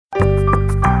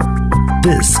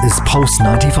This is Pulse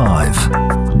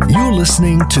 95. You're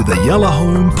listening to the Yellow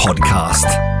Home Podcast.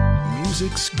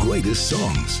 Music's greatest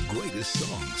songs.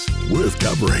 Worth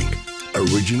covering.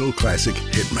 Original classic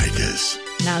hitmakers.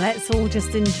 Now let's all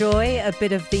just enjoy a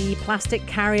bit of the plastic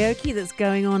karaoke that's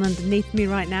going on underneath me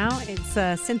right now. It's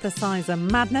synthesizer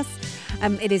madness.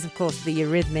 It is, of course, the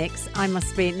Eurythmics.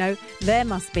 There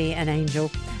must be an angel.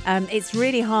 It's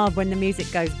really hard when the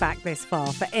music goes back this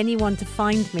far for anyone to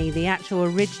find me the actual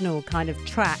original kind of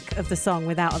track of the song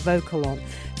without a vocal on.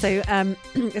 So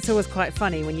it's always quite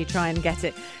funny when you try and get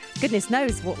it. Goodness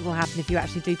knows what will happen if you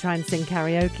actually do try and sing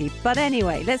karaoke. But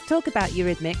anyway, let's talk about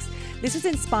Eurythmics. This was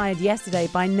inspired yesterday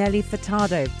by Nelly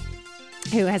Furtado,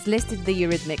 who has listed the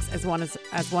Eurythmics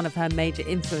as one of her major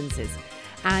influences.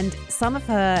 And some of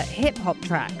her hip-hop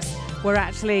tracks were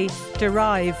actually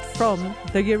derived from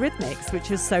the Eurythmics, which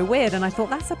is so weird. And I thought,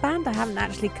 that's a band I haven't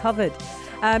actually covered.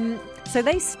 So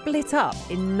they split up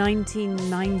in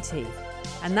 1990.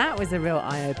 And that was a real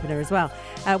eye-opener as well.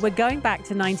 We're going back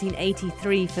to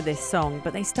 1983 for this song,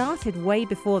 but they started way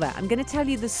before that. I'm going to tell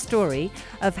you the story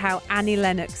of how Annie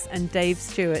Lennox and Dave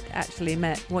Stewart actually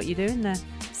met. What you doing there,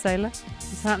 Sailor?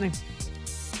 What's happening?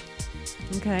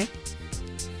 Okay.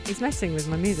 He's messing with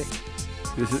my music.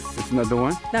 It's not the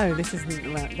one? No, this isn't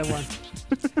the one.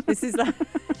 This is like...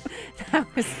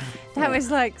 that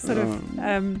was like sort of...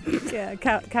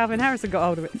 Calvin Harrison got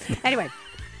hold of it. Anyway...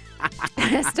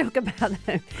 Let's talk about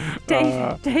them.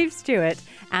 Dave Stewart,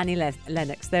 Annie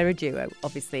Lennox. They're a duo,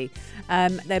 obviously.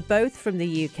 They're both from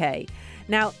the UK.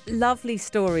 Now, lovely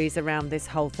stories around this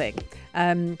whole thing.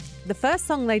 The first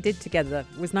song they did together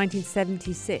was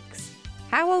 1976.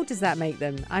 How old does that make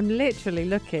them? I'm literally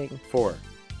looking. 4.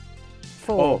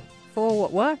 4. Oh. 4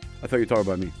 what? I thought you were talking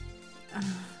about me.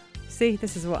 See,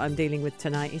 this is what I'm dealing with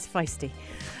tonight. He's feisty.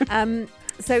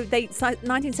 So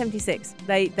 1976,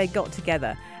 they got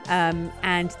together.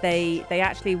 And they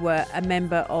actually were a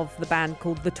member of the band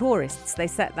called The Tourists. They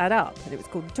set that up, and it was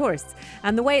called The Tourists.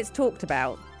 And the way it's talked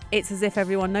about, it's as if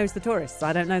everyone knows The Tourists.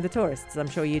 I don't know The Tourists. I'm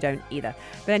sure you don't either.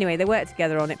 But anyway, they worked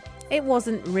together on it. It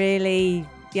wasn't really,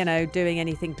 doing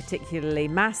anything particularly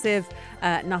massive.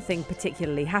 Nothing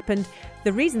particularly happened.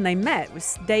 The reason they met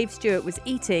was Dave Stewart was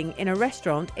eating in a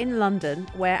restaurant in London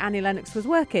where Annie Lennox was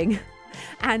working.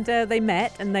 And they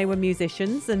met, and they were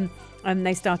musicians, and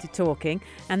they started talking,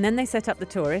 and then they set up The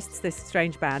Tourists, this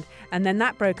strange band, and then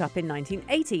that broke up in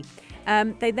 1980.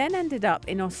 They then ended up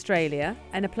in Australia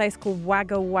in a place called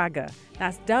Wagga Wagga.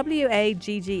 That's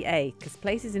Wagga, because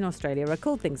places in Australia are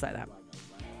called things like that.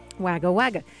 Wagga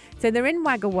Wagga. So they're in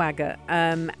Wagga Wagga,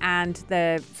 and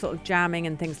they're sort of jamming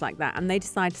and things like that, and they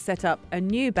decide to set up a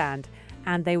new band,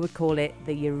 and they would call it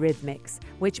the Eurythmics,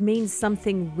 which means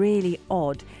something really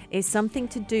odd. It's something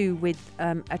to do with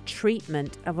a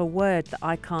treatment of a word that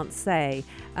I can't say.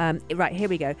 Right, here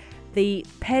we go. The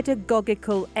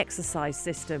pedagogical exercise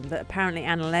system that apparently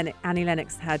Annie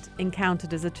Lennox had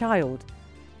encountered as a child.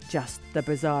 Just the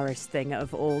bizarrest thing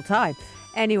of all time.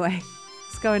 Anyway,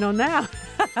 what's going on now?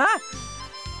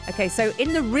 Okay, so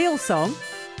in the real song,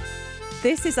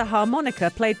 this is a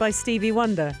harmonica played by Stevie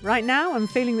Wonder. Right now, I'm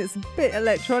feeling it's a bit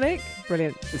electronic.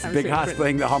 Brilliant. It's Big Hoss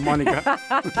playing the harmonica.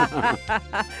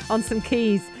 On some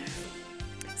keys.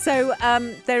 So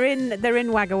they're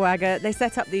in Wagga Wagga. They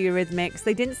set up the Eurythmics.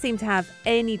 They didn't seem to have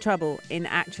any trouble in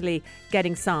actually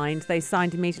getting signed. They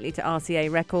signed immediately to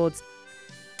RCA Records.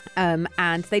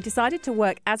 And they decided to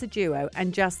work as a duo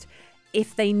and just,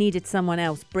 if they needed someone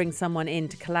else, bring someone in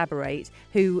to collaborate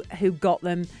who got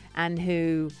them and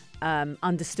who...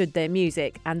 understood their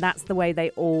music, and that's the way they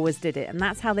always did it, and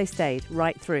that's how they stayed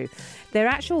right through. Their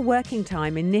actual working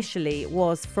time initially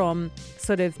was from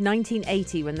sort of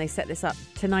 1980 when they set this up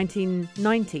to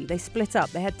 1990. They split up.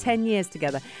 They had 10 years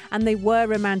together, and they were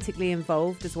romantically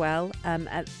involved as well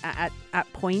at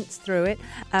points through it,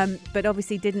 but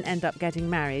obviously didn't end up getting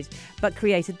married, but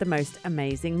created the most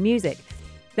amazing music.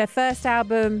 Their first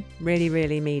album, really,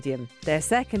 really medium. Their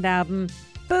second album,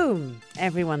 boom,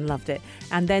 everyone loved it.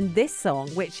 And then this song,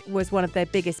 which was one of their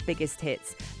biggest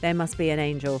hits, There Must Be an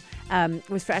Angel,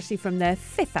 was actually from their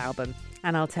 5th album.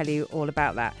 And I'll tell you all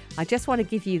about that. I just want to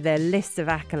give you their list of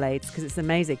accolades because it's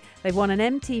amazing. They've won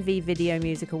an MTV Video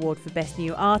Music Award for Best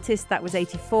New Artist. That was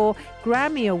 84.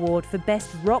 Grammy Award for Best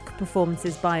Rock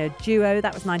Performances by a Duo.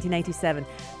 That was 1987.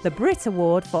 The Brit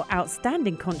Award for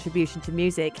Outstanding Contribution to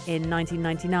Music in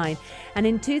 1999. And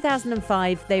in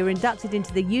 2005, they were inducted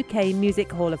into the UK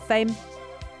Music Hall of Fame.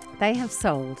 They have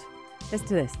sold, listen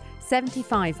to this,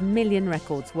 75 million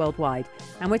records worldwide.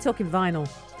 And we're talking vinyl.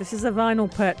 This is a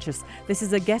vinyl purchase. This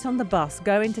is a get on the bus,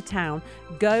 go into town,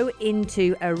 go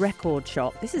into a record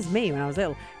shop. This is me when I was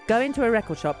little. Go into a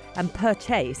record shop and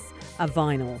purchase a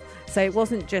vinyl. So it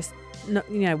wasn't just,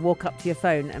 walk up to your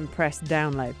phone and press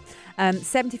download.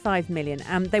 75 million.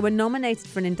 They were nominated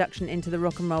for an induction into the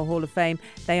Rock and Roll Hall of Fame.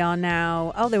 They are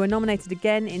now, they were nominated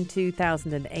again in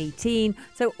 2018.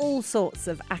 So all sorts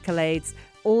of accolades,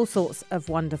 all sorts of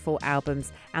wonderful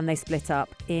albums. And they split up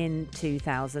in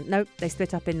 2000. No, they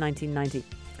split up in 1990.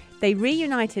 They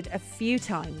reunited a few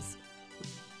times.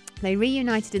 They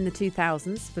reunited in the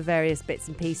 2000s for various bits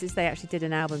and pieces. They actually did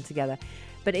an album together.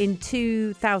 But in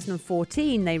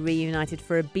 2014, they reunited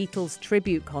for a Beatles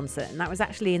tribute concert, and that was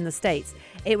actually in the States.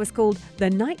 It was called The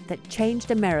Night That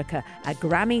Changed America, a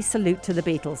Grammy salute to the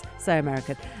Beatles. So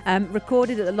American.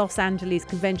 Recorded at the Los Angeles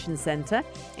Convention Center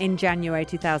in January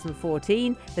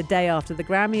 2014, the day after the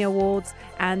Grammy Awards,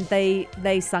 and they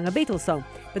sung a Beatles song.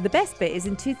 But the best bit is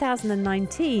in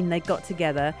 2019, they got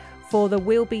together for the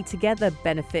We'll Be Together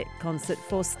benefit concert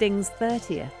for Sting's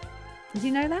 30th. Did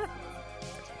you know that?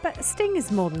 But Sting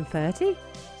is more than 30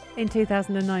 in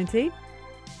 2019.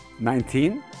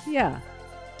 19? Yeah.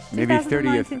 Maybe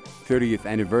 30th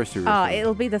anniversary.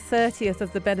 It'll be the 30th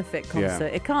of the benefit concert.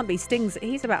 Yeah. It can't be Sting's.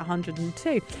 He's about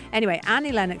 102. Anyway,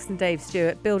 Annie Lennox and Dave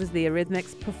Stewart, billed as the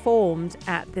Eurythmics, performed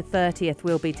at the 30th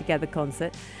We'll Be Together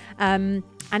concert. And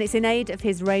it's in aid of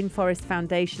his Rainforest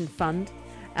Foundation Fund.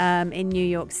 In New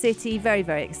York City. Very,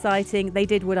 very exciting. They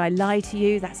did Would I Lie to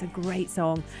You? That's a great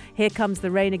song. Here Comes the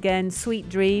Rain Again, Sweet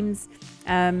Dreams,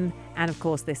 and of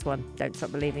course this one, Don't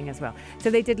Stop Believing, as well. So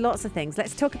they did lots of things.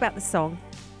 Let's talk about the song.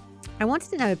 I wanted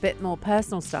to know a bit more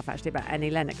personal stuff actually about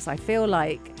Annie Lennox. I feel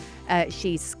like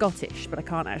she's Scottish, but I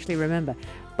can't actually remember.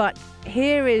 But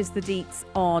here is the deets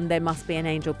on There Must Be an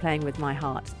Angel Playing With My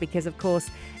Heart, because of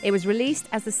course it was released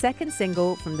as the second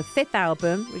single from the fifth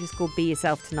album, which is called Be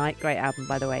Yourself Tonight. Great album,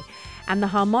 by the way. And the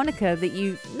harmonica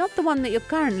that not the one that you're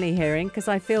currently hearing, because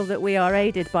I feel that we are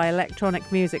aided by electronic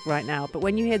music right now, but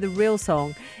when you hear the real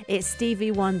song, it's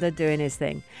Stevie Wonder doing his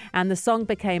thing. And the song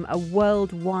became a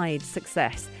worldwide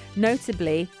success,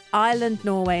 notably Ireland,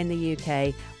 Norway and the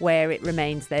UK, where it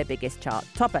remains their biggest chart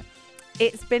topper.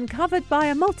 It's been covered by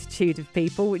a multitude of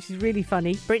people, which is really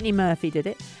funny. Brittany Murphy did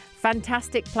it.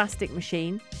 Fantastic Plastic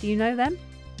Machine. Do you know them?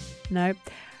 No.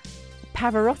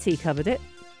 Pavarotti covered it.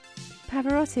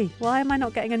 Pavarotti. Why am I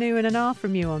not getting an ooh and an ah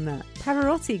from you on that?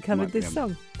 Pavarotti covered this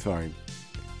song. Sorry.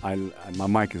 My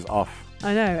mic is off.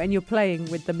 I know, and you're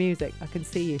playing with the music. I can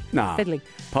see you fiddling.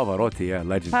 Pavarotti, yeah,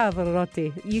 legend.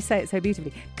 Pavarotti. You say it so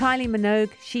beautifully. Kylie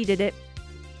Minogue, she did it.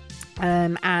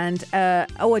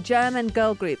 A German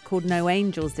girl group called No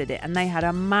Angels did it, and they had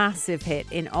a massive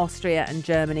hit in Austria and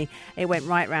Germany. It went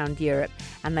right round Europe,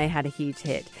 and they had a huge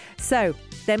hit. So,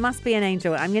 There Must Be an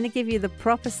Angel. I'm going to give you the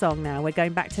proper song now. We're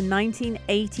going back to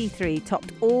 1983,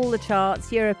 topped all the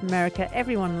charts, Europe, America.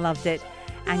 Everyone loved it,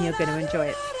 and you're going to enjoy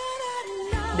it.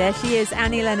 There she is,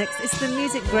 Annie Lennox. It's the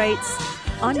Music Greats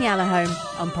on Yellow Home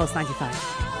on Pulse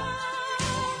 95.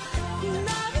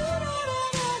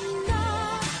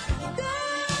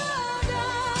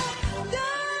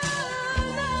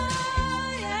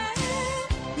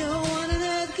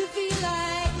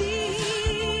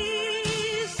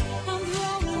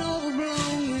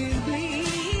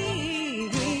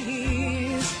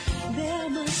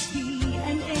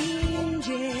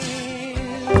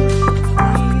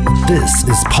 This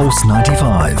is Pulse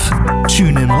 95.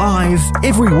 Tune in live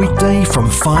every weekday from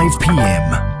 5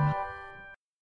 p.m.